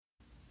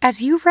As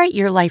you write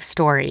your life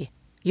story,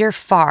 you're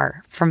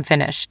far from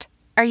finished.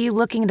 Are you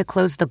looking to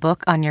close the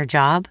book on your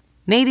job?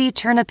 Maybe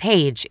turn a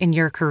page in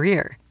your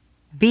career?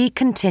 Be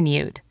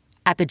continued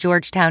at the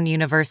Georgetown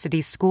University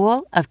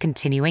School of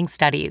Continuing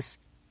Studies.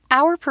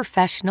 Our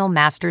professional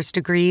master's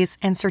degrees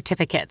and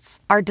certificates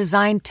are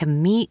designed to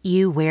meet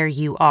you where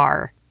you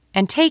are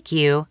and take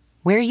you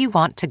where you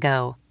want to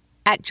go.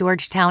 At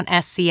Georgetown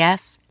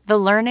SCS, the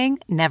learning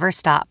never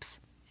stops,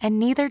 and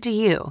neither do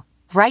you.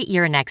 Write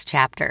your next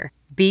chapter.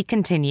 Be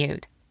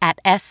continued at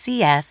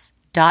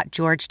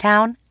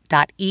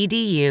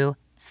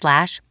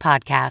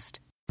scs.georgetown.edu/podcast.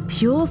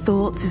 Pure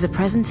Thoughts is a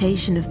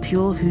presentation of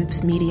Pure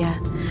Hoops Media.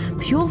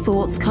 Pure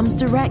Thoughts comes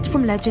direct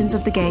from legends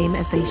of the game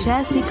as they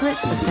share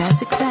secrets of their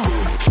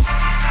success.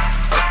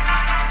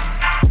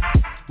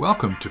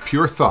 Welcome to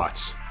Pure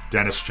Thoughts,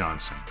 Dennis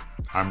Johnson.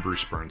 I'm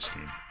Bruce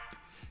Bernstein.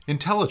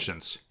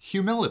 Intelligence,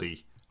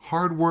 humility,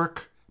 hard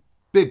work,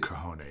 big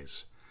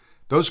cojones.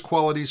 Those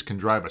qualities can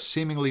drive a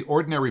seemingly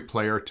ordinary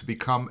player to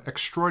become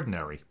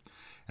extraordinary.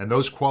 And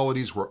those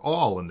qualities were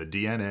all in the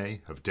DNA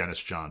of Dennis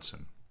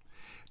Johnson.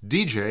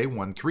 DJ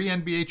won 3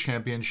 NBA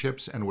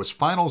championships and was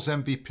Finals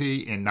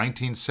MVP in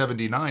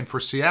 1979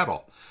 for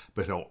Seattle,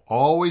 but he'll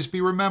always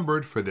be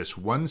remembered for this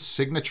one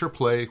signature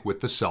play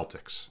with the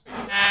Celtics.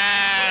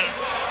 And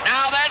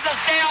now there's a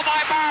steal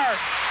by Bird.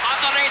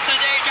 Underneath the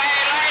DJ,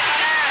 lays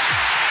it in.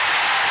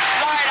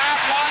 Right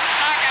at 1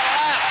 second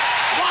left.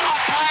 What a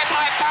play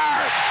by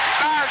Bird.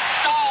 Bird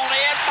stole the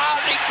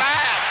inbounding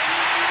pass.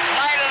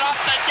 Laid it up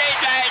to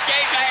DJ.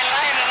 DJ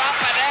laid it up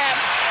and in.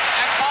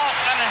 And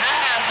Boston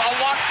has a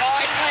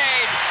 1-point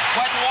lead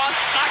with 1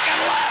 second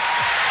left.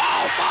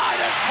 Oh my,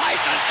 this place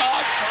is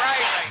going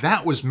crazy.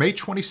 That was May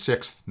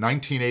 26,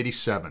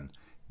 1987,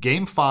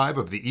 Game 5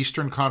 of the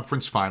Eastern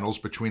Conference Finals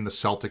between the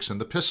Celtics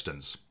and the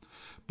Pistons.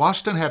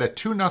 Boston had a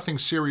 2-0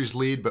 series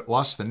lead but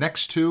lost the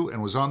next 2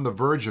 and was on the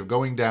verge of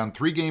going down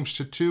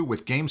 3-2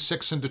 with Game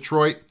 6 in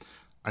Detroit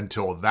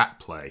until that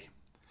play.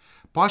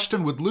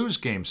 Boston would lose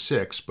Game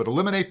 6 but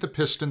eliminate the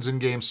Pistons in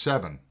Game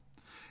 7.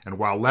 And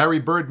while Larry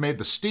Bird made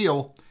the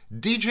steal,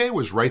 DJ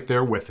was right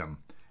there with him.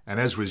 And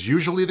as was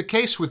usually the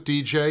case with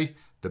DJ,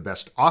 the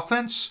best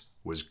offense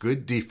was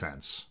good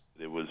defense.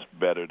 It was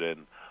better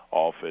than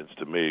offense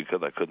to me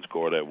because I couldn't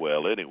score that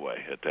well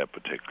anyway at that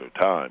particular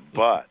time.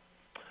 But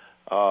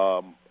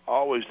I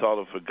always thought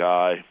of a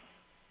guy,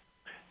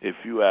 if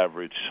you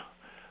average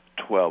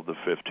 12 to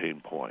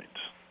 15 points,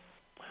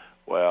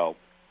 well,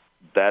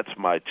 that's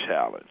my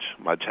challenge.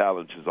 My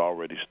challenge has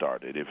already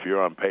started. If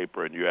you're on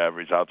paper and you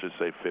average, I'll just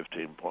say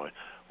 15 points.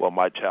 Well,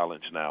 my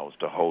challenge now is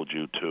to hold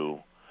you to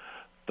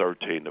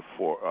 13 to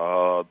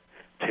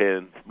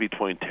 10,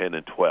 between 10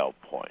 and 12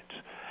 points.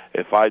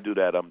 If I do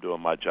that, I'm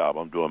doing my job.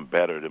 I'm doing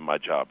better than my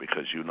job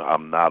because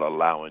I'm not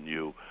allowing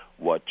you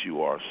what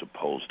you are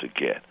supposed to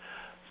get.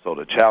 So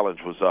the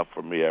challenge was up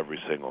for me every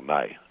single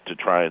night to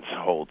try and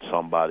hold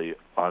somebody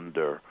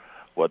under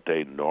what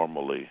they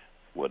normally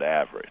would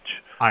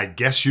average. I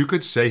guess you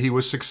could say he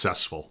was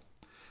successful.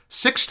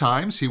 6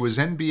 times he was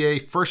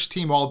NBA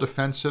first-team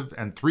All-Defensive,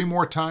 and 3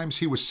 more times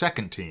he was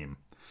second-team.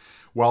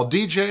 While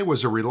DJ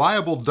was a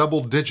reliable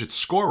double-digit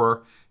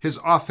scorer, his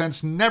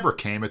offense never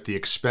came at the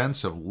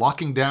expense of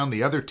locking down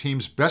the other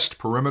team's best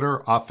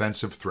perimeter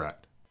offensive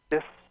threat.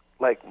 It's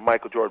like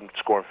Michael Jordan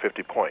scoring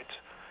 50 points.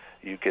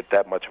 You get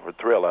that much of a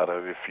thrill out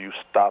of it if you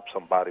stop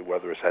somebody,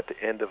 whether it's at the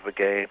end of a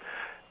game,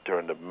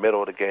 during the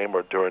middle of the game,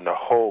 or during the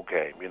whole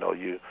game.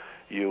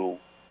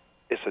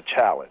 It's a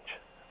challenge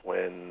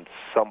when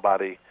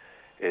somebody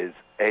is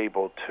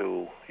able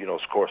to,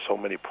 score so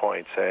many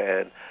points.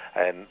 And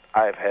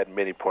I've had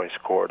many points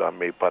scored on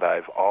me, but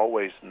I've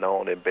always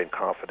known and been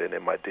confident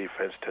in my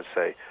defense to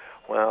say,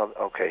 well,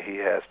 okay, he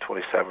has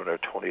 27 or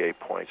 28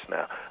 points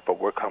now, but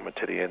we're coming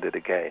to the end of the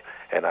game.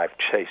 And I've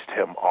chased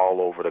him all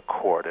over the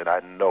court, and I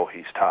know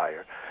he's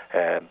tired.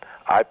 And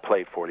I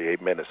played 48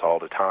 minutes all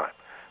the time.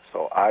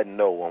 So I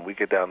know when we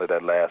get down to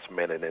that last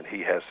minute and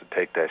he has to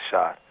take that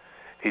shot,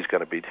 he's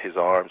going to be, his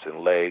arms and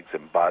legs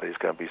and body is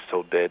going to be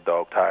so dead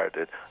dog tired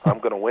that I'm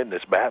going to win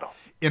this battle.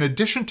 In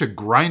addition to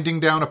grinding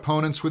down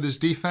opponents with his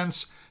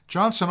defense,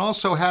 Johnson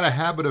also had a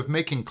habit of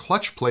making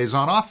clutch plays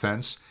on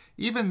offense,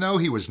 even though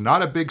he was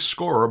not a big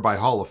scorer by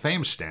Hall of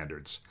Fame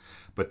standards.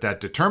 But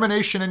that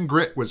determination and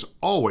grit was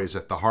always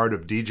at the heart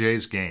of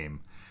DJ's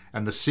game.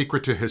 And the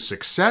secret to his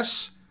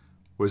success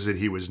was that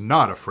he was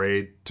not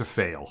afraid to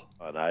fail.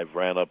 And I've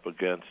ran up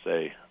against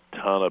a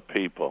ton of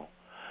people.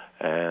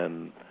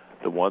 And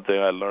the one thing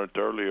I learned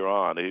earlier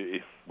on,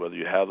 whether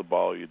you have the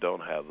ball or you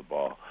don't have the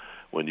ball,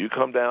 when you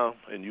come down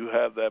and you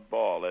have that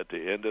ball at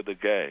the end of the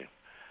game,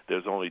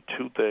 there's only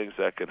 2 things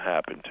that can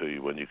happen to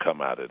you when you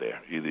come out of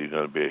there. Either you're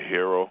going to be a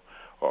hero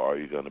or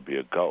you're going to be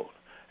a GOAT.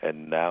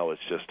 And now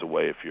it's just a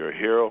way, if you're a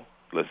hero,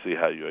 let's see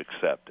how you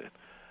accept it.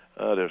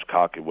 There's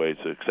cocky ways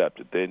to accept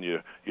it. Then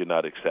you're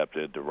not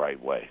accepting it the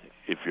right way.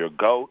 If you're a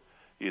GOAT,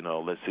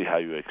 let's see how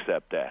you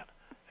accept that.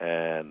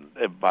 And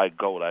by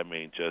GOAT, I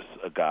mean just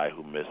a guy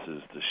who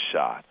misses the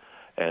shot.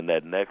 And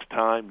that next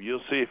time,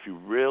 you'll see if you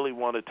really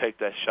want to take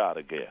that shot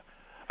again.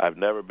 I've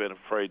never been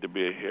afraid to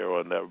be a hero.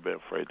 I've never been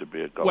afraid to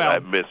be a goalie. Well,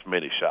 I've missed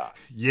many shots.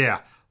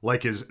 Yeah,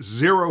 like his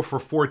 0 for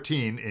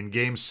 14 in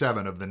Game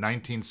 7 of the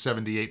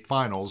 1978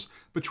 finals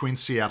between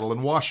Seattle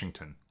and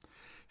Washington.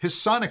 His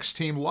Sonics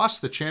team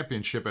lost the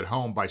championship at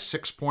home by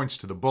 6 points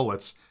to the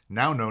Bullets,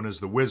 now known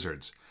as the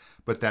Wizards.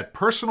 But that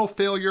personal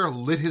failure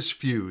lit his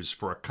fuse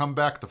for a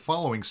comeback the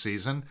following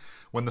season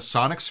when the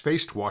Sonics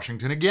faced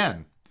Washington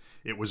again.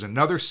 It was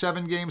another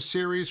 7-game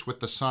series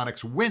with the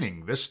Sonics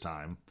winning this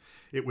time.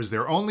 It was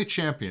their only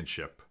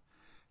championship.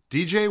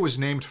 DJ was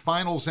named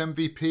Finals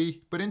MVP,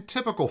 but in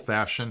typical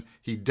fashion,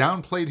 he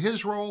downplayed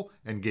his role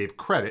and gave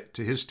credit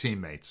to his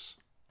teammates.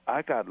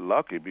 I got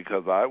lucky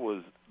because I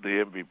was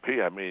the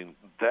MVP. I mean,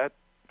 that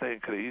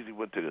thing could have easily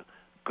went to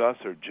Gus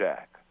or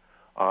Jack.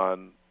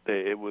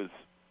 It was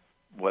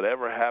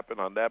whatever happened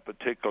on that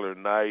particular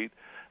night,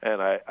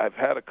 and I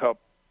had a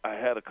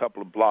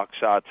couple of block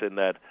shots in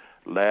that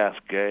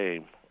last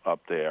game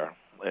up there,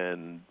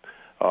 and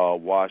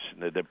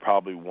Washington, they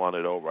probably won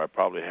it over. I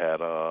probably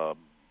had,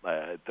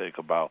 I think,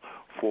 about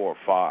 4 or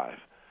 5.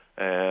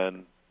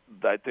 And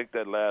I think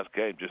that last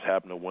game just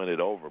happened to win it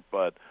over.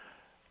 But,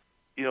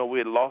 you know, we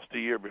had lost the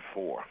year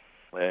before.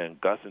 And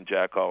Gus and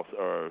Jack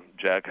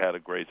Jack had a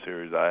great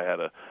series. I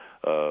had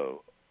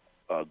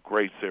a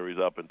great series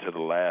up until the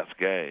last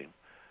game.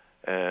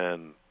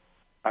 And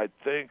I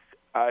think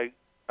I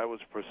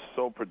was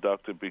so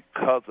productive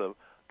because of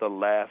the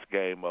last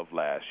game of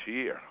last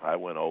year. I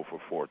went 0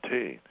 for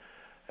 14.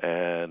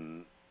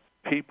 And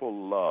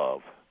people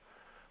love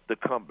the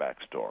comeback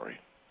story.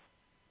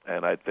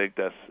 And I think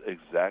that's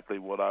exactly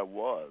what I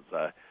was.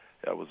 I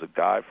was a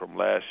guy from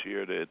last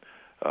year that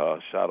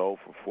shot 0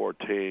 for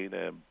 14,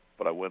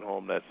 but I went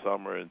home that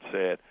summer and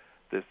said,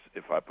 "This,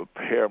 if I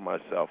prepare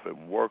myself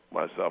and work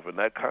myself," and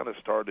that kind of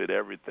started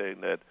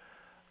everything that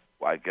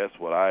I guess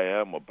what I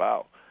am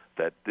about,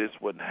 that this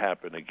wouldn't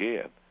happen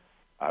again.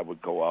 I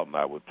would go out and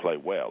I would play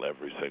well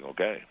every single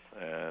game.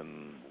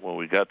 And when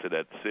we got to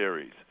that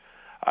series,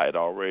 I had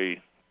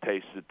already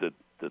tasted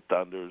the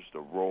thunders, the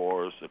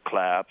roars, the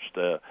claps,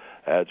 the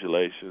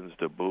adulations,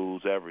 the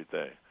boos,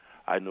 everything.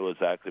 I knew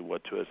exactly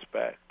what to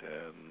expect,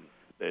 and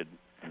it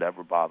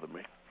never bothered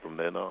me from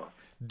then on.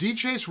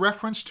 DJ's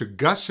reference to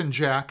Gus and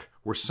Jack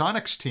were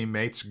Sonics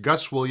teammates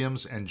Gus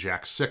Williams and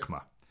Jack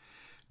Sikma.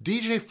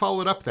 DJ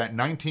followed up that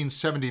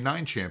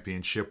 1979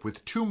 championship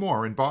with 2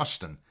 more in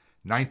Boston,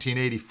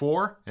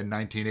 1984 and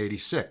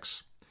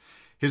 1986.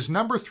 His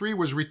number 3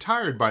 was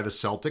retired by the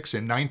Celtics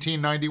in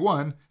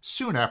 1991,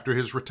 soon after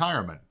his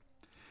retirement.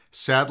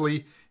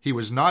 Sadly, he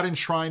was not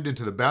enshrined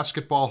into the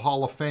Basketball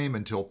Hall of Fame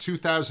until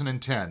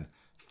 2010,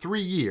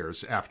 3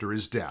 years after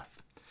his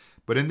death.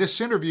 But in this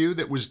interview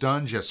that was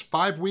done just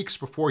 5 weeks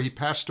before he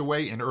passed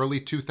away in early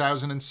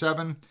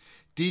 2007,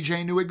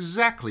 DJ knew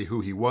exactly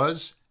who he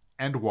was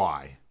and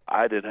why.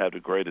 I didn't have the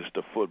greatest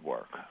of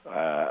footwork.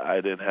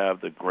 I didn't have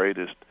the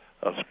greatest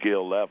of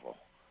skill level.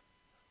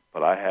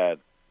 But I had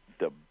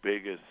the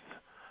biggest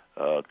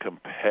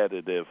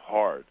competitive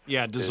heart.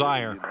 Yeah,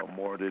 desire.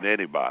 More than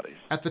anybody.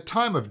 At the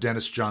time of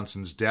Dennis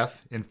Johnson's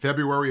death, in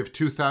February of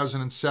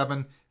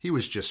 2007, he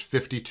was just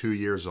 52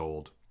 years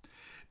old.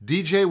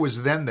 DJ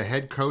was then the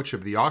head coach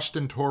of the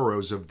Austin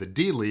Toros of the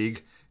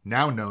D-League,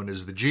 now known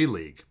as the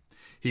G-League.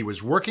 He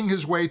was working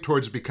his way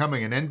towards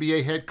becoming an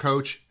NBA head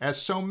coach,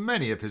 as so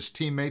many of his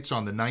teammates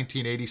on the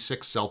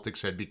 1986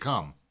 Celtics had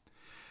become.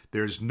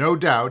 There's no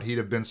doubt he'd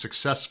have been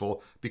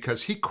successful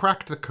because he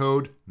cracked the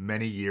code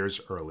many years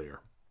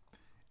earlier.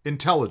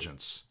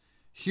 Intelligence,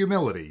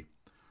 humility,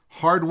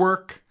 hard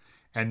work,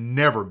 and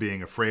never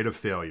being afraid of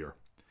failure.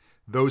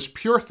 Those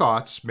pure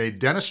thoughts made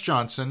Dennis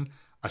Johnson,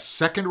 a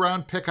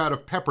second-round pick out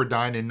of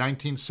Pepperdine in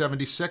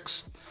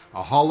 1976,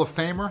 a Hall of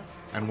Famer,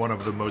 and one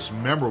of the most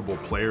memorable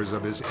players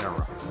of his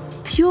era.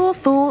 Pure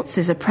Thoughts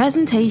is a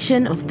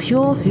presentation of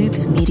Pure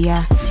Hoops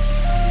Media.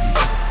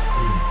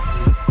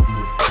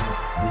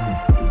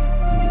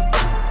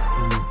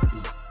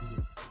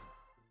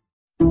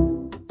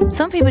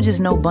 Some people just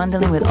know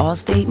bundling with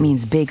Allstate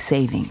means big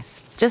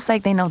savings. Just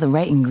like they know the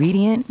right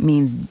ingredient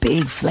means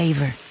big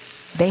flavor.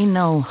 They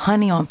know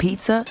honey on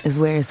pizza is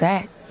where it's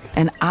at.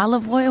 And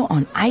olive oil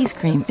on ice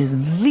cream is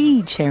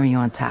the cherry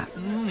on top.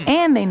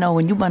 And they know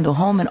when you bundle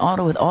home and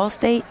auto with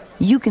Allstate,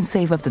 you can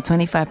save up to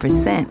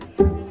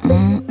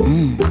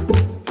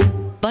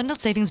 25%.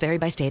 Bundled savings vary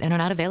by state and are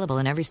not available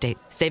in every state.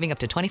 Saving up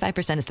to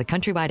 25% is the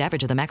countrywide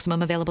average of the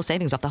maximum available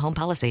savings off the home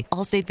policy.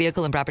 Allstate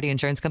Vehicle and Property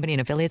Insurance Company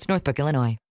and affiliates, Northbrook, Illinois.